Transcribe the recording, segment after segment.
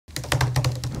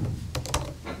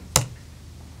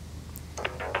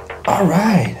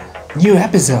Alright, new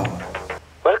episode.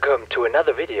 Welcome to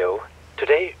another video.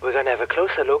 Today we're gonna have a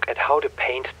closer look at how the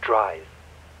paint dries.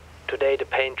 Today the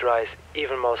paint dries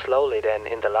even more slowly than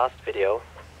in the last video.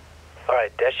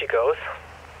 Alright, there she goes.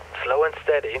 Slow and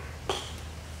steady.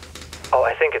 Oh,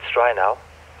 I think it's dry now.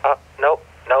 No,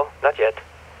 not yet.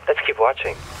 Let's keep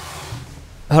watching.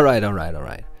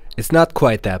 Alright. It's not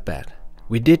quite that bad.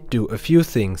 We did do a few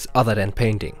things other than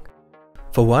painting.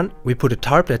 For one, we put a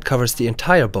tarp that covers the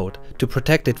entire boat to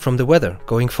protect it from the weather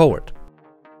going forward.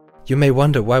 You may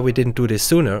wonder why we didn't do this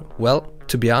sooner. Well,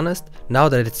 to be honest, now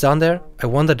that it's down there, I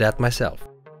wonder that myself.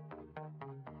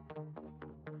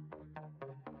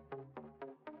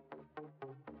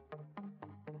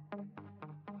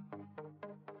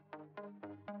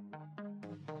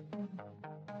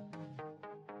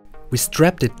 We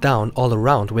strapped it down all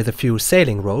around with a few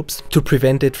sailing ropes to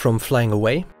prevent it from flying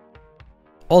away,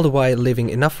 all the while leaving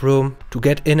enough room to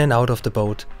get in and out of the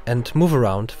boat and move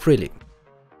around freely.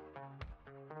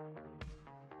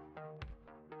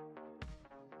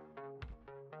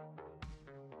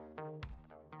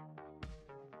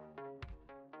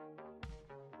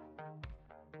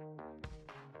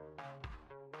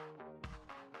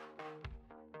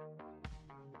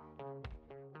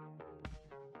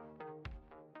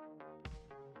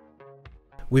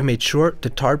 We made sure the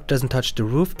tarp doesn't touch the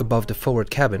roof above the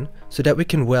forward cabin so that we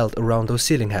can weld around those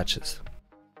ceiling hatches.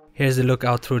 Here's a look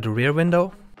out through the rear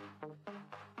window.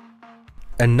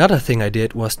 Another thing I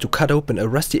did was to cut open a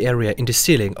rusty area in the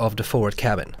ceiling of the forward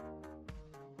cabin.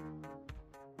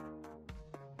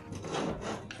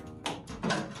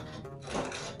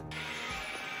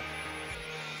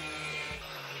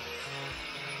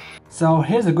 So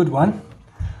here's a good one.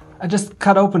 I just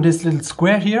cut open this little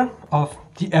square here of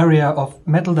the area of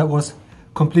metal that was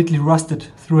completely rusted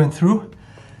through and through.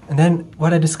 And then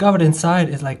what I discovered inside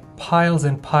is like piles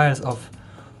and piles of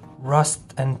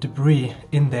rust and debris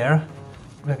in there.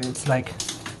 It's like,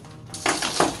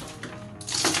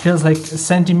 feels like a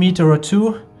centimeter or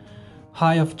two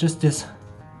high of just this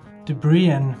debris,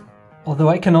 and although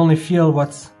I can only feel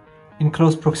what's in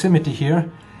close proximity here,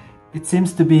 it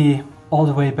seems to be all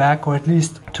the way back, or at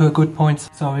least to a good point.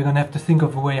 So we're gonna have to think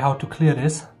of a way how to clear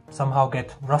this. Somehow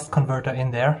get rust converter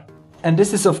in there. And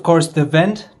this is of course the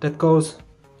vent that goes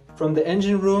from the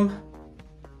engine room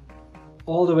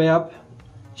all the way up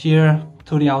here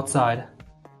to the outside.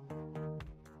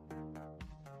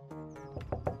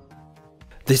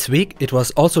 This week it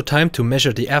was also time to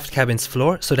measure the aft cabin's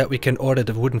floor so that we can order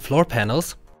the wooden floor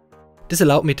panels. This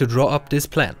allowed me to draw up this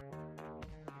plan.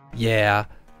 Yeah,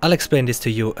 I'll explain this to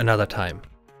you another time.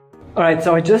 Alright,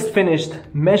 so I just finished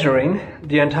measuring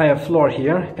the entire floor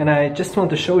here, and I just want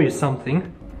to show you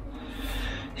something.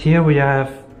 Here we have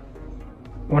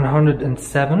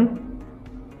 107,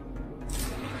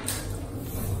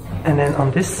 and then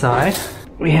on this side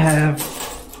we have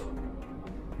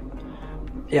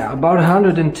about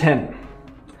 110.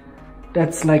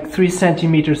 That's like 3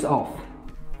 centimeters off.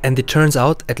 And it turns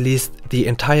out at least the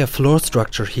entire floor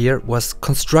structure here was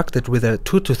constructed with a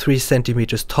 2 to 3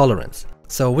 centimeters tolerance.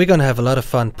 So we're gonna have a lot of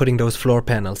fun putting those floor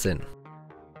panels in.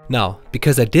 Now,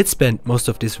 because I did spend most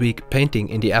of this week painting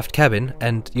in the aft cabin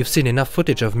and you've seen enough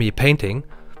footage of me painting,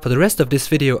 for the rest of this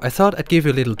video I thought I'd give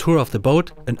you a little tour of the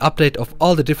boat, an update of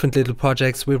all the different little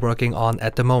projects we're working on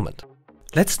at the moment.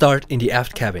 Let's start in the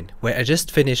aft cabin, where I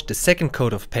just finished the second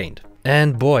coat of paint.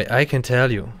 And boy, I can tell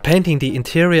you, painting the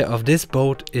interior of this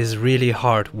boat is really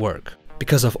hard work.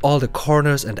 Because of all the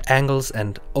corners and angles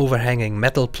and overhanging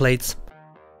metal plates.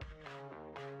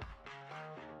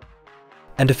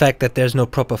 And the fact that there's no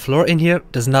proper floor in here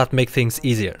does not make things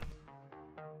easier.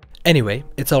 Anyway,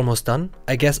 it's almost done.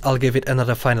 I guess I'll give it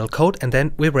another final coat and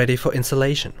then we're ready for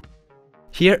insulation.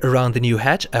 Here around the new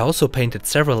hatch I also painted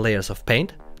several layers of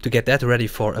paint to get that ready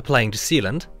for applying the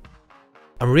sealant.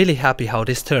 I'm really happy how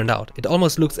this turned out. It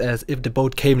almost looks as if the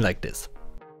boat came like this.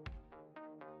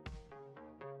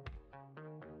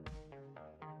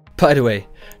 By the way,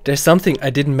 there's something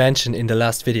I didn't mention in the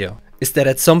last video, is that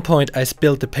at some point I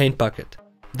spilled the paint bucket.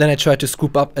 Then I tried to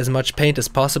scoop up as much paint as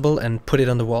possible and put it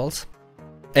on the walls.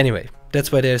 Anyway,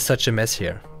 that's why there's such a mess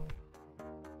here.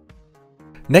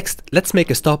 Next, let's make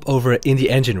a stop over in the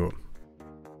engine room.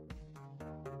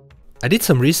 I did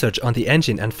some research on the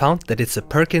engine and found that it's a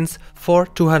Perkins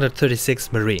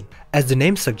 4236 Marine. As the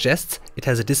name suggests, it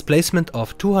has a displacement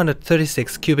of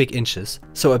 236 cubic inches,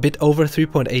 so a bit over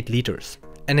 3.8 liters,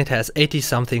 and it has 80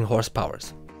 something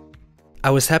horsepowers. I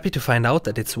was happy to find out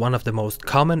that it's one of the most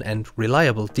common and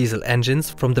reliable diesel engines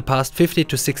from the past 50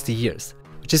 to 60 years,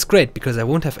 which is great because I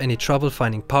won't have any trouble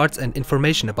finding parts and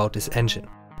information about this engine.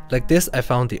 Like this, I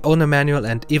found the owner manual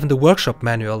and even the workshop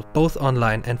manual both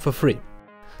online and for free.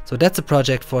 So that's a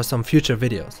project for some future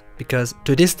videos, because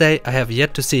to this day I have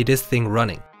yet to see this thing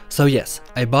running. So yes,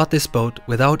 I bought this boat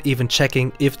without even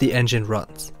checking if the engine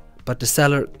runs. But the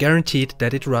seller guaranteed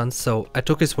that it runs, so I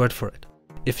took his word for it.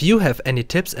 If you have any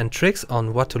tips and tricks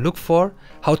on what to look for,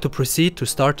 how to proceed to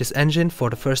start this engine for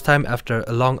the first time after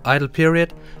a long idle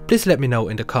period, please let me know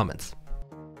in the comments.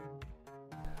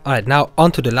 Alright, now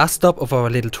on to the last stop of our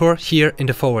little tour here in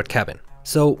the forward cabin.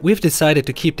 So we've decided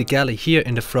to keep the galley here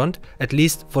in the front, at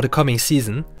least for the coming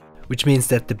season, which means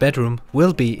that the bedroom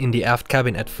will be in the aft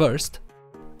cabin at first.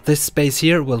 This space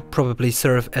here will probably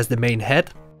serve as the main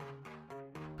head,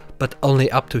 but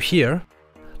only up to here.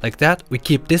 Like that, we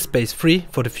keep this space free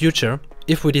for the future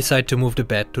if we decide to move the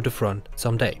bed to the front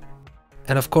someday.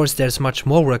 And of course there's much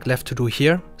more work left to do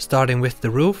here, starting with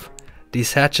the roof.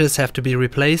 These hatches have to be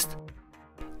replaced,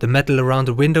 the metal around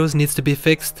the windows needs to be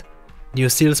fixed, new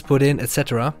seals put in,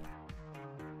 etc.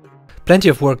 Plenty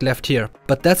of work left here,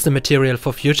 but that's the material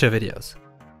for future videos.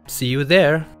 See you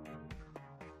there!